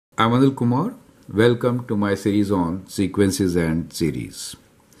I'm Anil Kumar. Welcome to my series on sequences and series.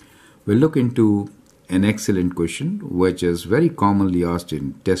 We'll look into an excellent question which is very commonly asked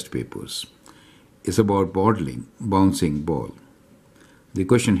in test papers. It's about modeling bouncing ball. The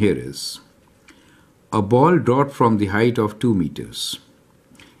question here is, a ball dropped from the height of 2 meters.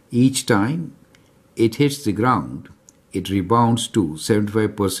 Each time it hits the ground, it rebounds to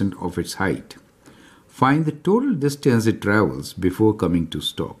 75% of its height. Find the total distance it travels before coming to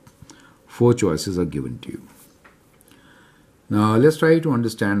stop. 4 choices are given to you. Now let's try to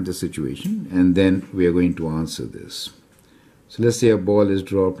understand the situation and then we are going to answer this. So let's say a ball is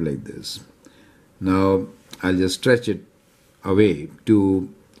dropped like this. Now I'll just stretch it away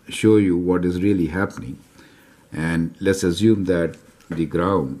to show you what is really happening, and let's assume that the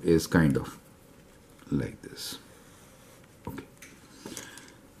ground is kind of like this. Okay.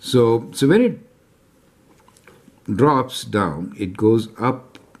 So when it drops down, it goes up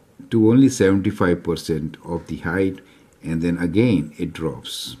to only 75% of the height, and then again it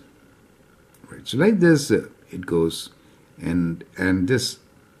drops. Right. So like this it goes, and this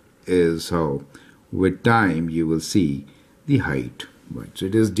is how with time you will see the height. Right. So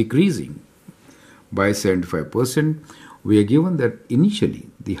it is decreasing by 75%. We are given that initially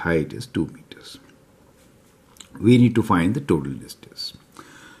the height is 2 meters. We need to find the total distance.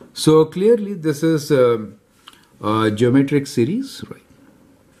 So clearly this is a geometric series, right?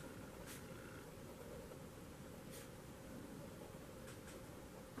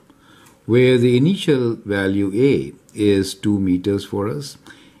 Where the initial value A is 2 meters for us,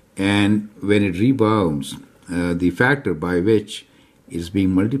 and when it rebounds, the factor by which is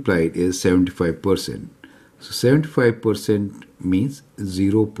being multiplied is 75%. So 75% means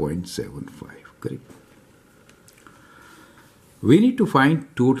 0.75, correct? We need to find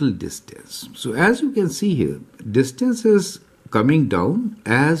total distance. So as you can see here, distance is coming down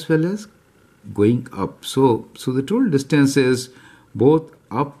as well as going up. So the total distance is both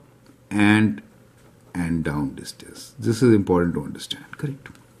up and down distance. This is important to understand, correct?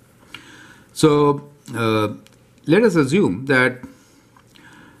 So let us assume that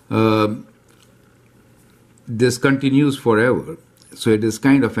this continues forever, so it is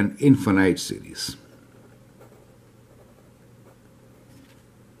kind of an infinite series.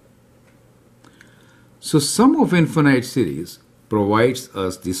 So sum of infinite series provides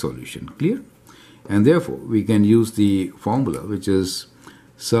us the solution, clear? And therefore we can use the formula, which is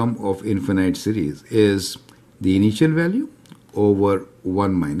sum of infinite series is the initial value over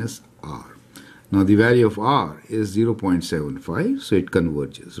 1 minus r. Now the value of r is 0.75, so it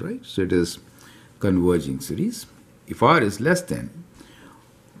converges, right? So it is converging series. If r is less than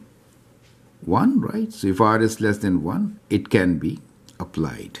 1, right? So if r is less than 1, it can be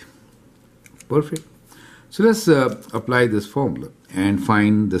applied. Perfect. So let's apply this formula and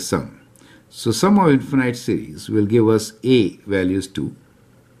find the sum. So sum of infinite series will give us a values 2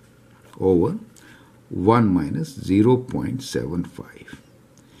 over 1 minus 0.75.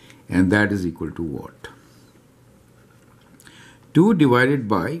 And that is equal to what? 2 divided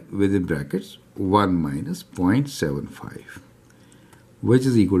by, within brackets, 1 minus 0.75, which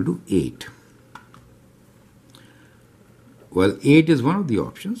is equal to 8. Well, 8 is one of the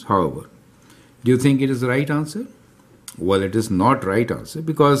options. However, do you think it is the right answer? Well, it is not right answer,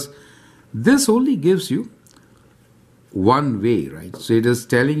 because this only gives you one way, right? So it is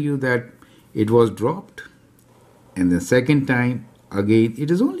telling you that it was dropped, and the second time again it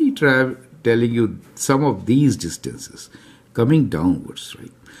is only telling you some of these distances coming downwards,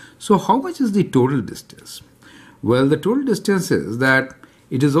 right? So how much is the total distance? Well, the total distance is that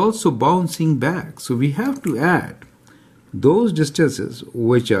it is also bouncing back, so we have to add those distances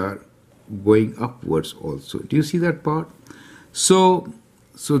which are going upwards also. Do you see that part? So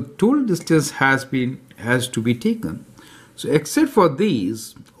total distance has to be taken. So except for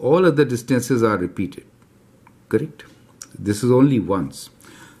these, all other distances are repeated, correct? This is only once.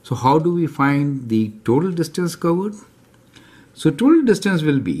 So how do we find the total distance covered? So total distance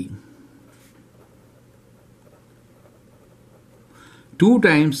will be 2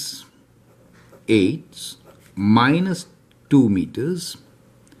 times 8 minus 2 meters.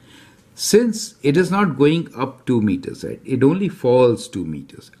 Since it is not going up 2 meters, right? It only falls 2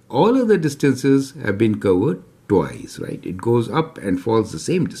 meters. All other distances have been covered twice, right? It goes up and falls the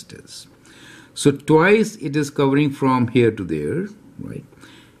same distance. So twice it is covering from here to there, right?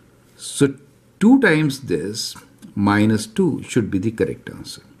 So 2 times this minus 2 should be the correct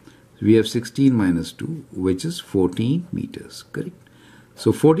answer. We have 16 minus 2, which is 14 meters, correct?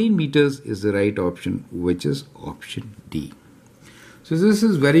 So 14 meters is the right option, which is option D. So this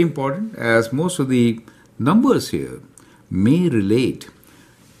is very important, as most of the numbers here may relate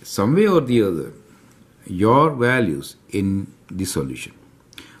some way or the other your values in the solution.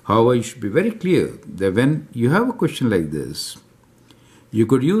 However, you should be very clear that when you have a question like this, you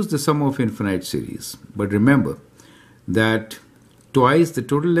could use the sum of infinite series, but remember that twice the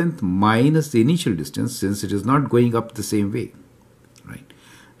total length minus the initial distance, since it is not going up the same way, right?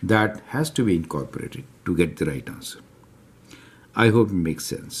 That has to be incorporated to get the right answer. I hope it makes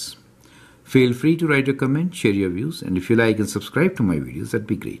sense. Feel free to write a comment, share your views, and if you like and subscribe to my videos, that'd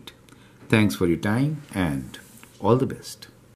be great. Thanks for your time and all the best.